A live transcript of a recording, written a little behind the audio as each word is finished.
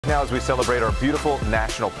now as we celebrate our beautiful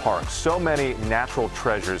national parks. So many natural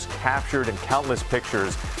treasures captured in countless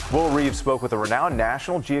pictures. Will Reeves spoke with a renowned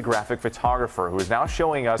National Geographic photographer who is now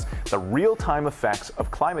showing us the real-time effects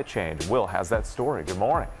of climate change. Will has that story. Good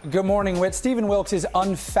morning. Good morning, Whit. Stephen Wilkes is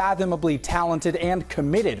unfathomably talented and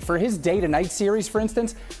committed. For his day-to-night series, for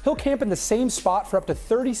instance, he'll camp in the same spot for up to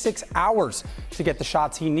 36 hours to get the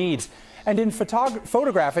shots he needs. And in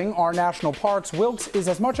photographing our national parks, Wilkes is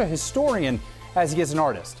as much a historian as he is an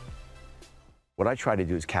artist. What I try to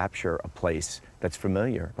do is capture a place that's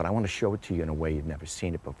familiar, but I want to show it to you in a way you've never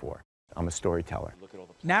seen it before. I'm a storyteller.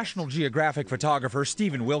 National Geographic photographer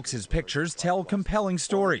Stephen Wilkes' pictures tell compelling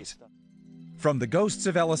stories. From the ghosts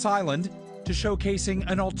of Ellis Island to showcasing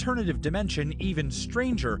an alternative dimension even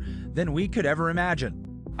stranger than we could ever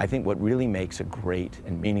imagine. I think what really makes a great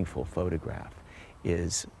and meaningful photograph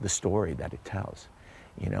is the story that it tells.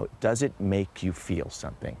 You know, does it make you feel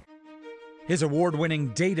something? His award-winning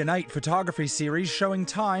day-to-night photography series showing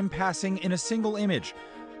time passing in a single image.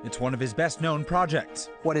 It's one of his best-known projects.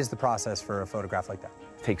 What is the process for a photograph like that?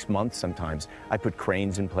 It takes months sometimes. I put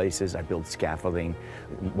cranes in places, I build scaffolding.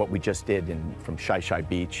 What we just did from Shai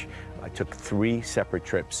Beach, I took 3 separate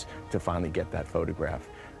trips to finally get that photograph.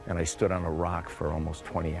 And I stood on a rock for almost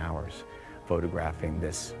 20 hours photographing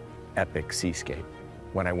this epic seascape.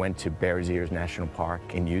 When I went to Bears Ears National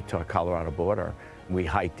Park in Utah, Colorado border, we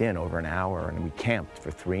hiked in over an hour and we camped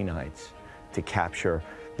for 3 nights to capture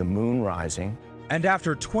the moon rising. And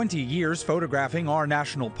after 20 years photographing our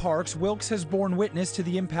national parks, Wilkes has borne witness to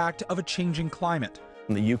the impact of a changing climate.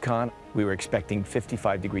 In the Yukon, we were expecting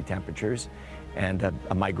 55-degree temperatures and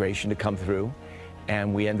a migration to come through.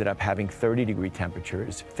 And we ended up having 30-degree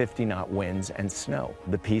temperatures, 50-knot winds, and snow.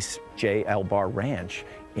 The piece J.L. Barr Ranch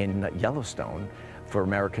in Yellowstone for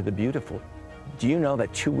America the Beautiful. Do you know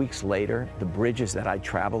that 2 weeks later, the bridges that I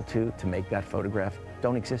traveled to make that photograph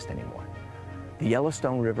don't exist anymore? The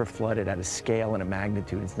Yellowstone River flooded at a scale and a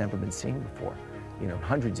magnitude it's never been seen before, you know,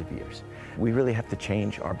 hundreds of years. We really have to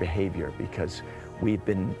change our behavior because we've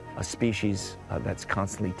been a species that's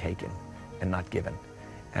constantly taken and not given.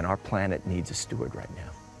 And our planet needs a steward right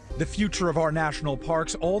now. The future of our national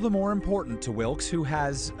parks all the more important to Wilkes, who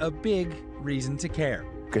has a big reason to care.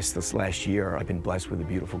 Because this last year, I've been blessed with a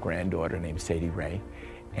beautiful granddaughter named Sadie Ray,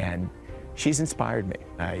 and she's inspired me.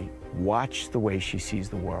 I watch the way she sees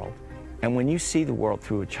the world. And when you see the world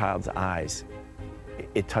through a child's eyes,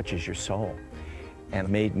 it touches your soul. And it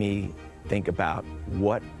made me think about,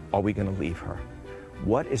 what are we going to leave her?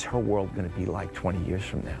 What is her world going to be like 20 years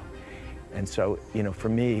from now? And so, you know, for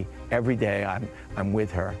me, every day I'm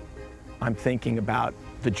with her. I'm thinking about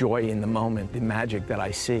the joy in the moment, the magic that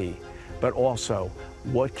I see, but also,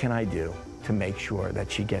 what can I do to make sure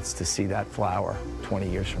that she gets to see that flower 20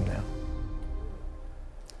 years from now?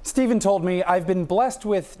 Stephen told me, I've been blessed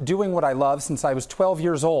with doing what I love since I was 12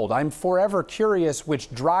 years old. I'm forever curious,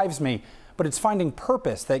 which drives me, but it's finding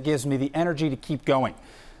purpose that gives me the energy to keep going.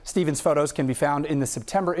 Stephen's photos can be found in the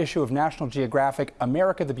September issue of National Geographic,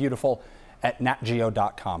 America the Beautiful, at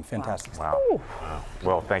natgeo.com. Fantastic. Wow. Wow.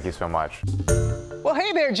 Well, thank you so much. Well,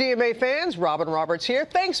 hey there, GMA fans. Robin Roberts here.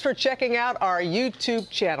 Thanks for checking out our YouTube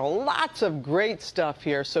channel. Lots of great stuff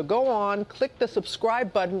here. So go on, click the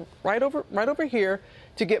subscribe button right over here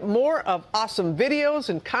to get more of awesome videos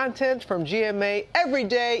and content from GMA every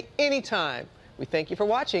day, anytime. We thank you for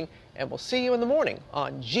watching, and we'll see you in the morning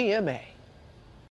on GMA.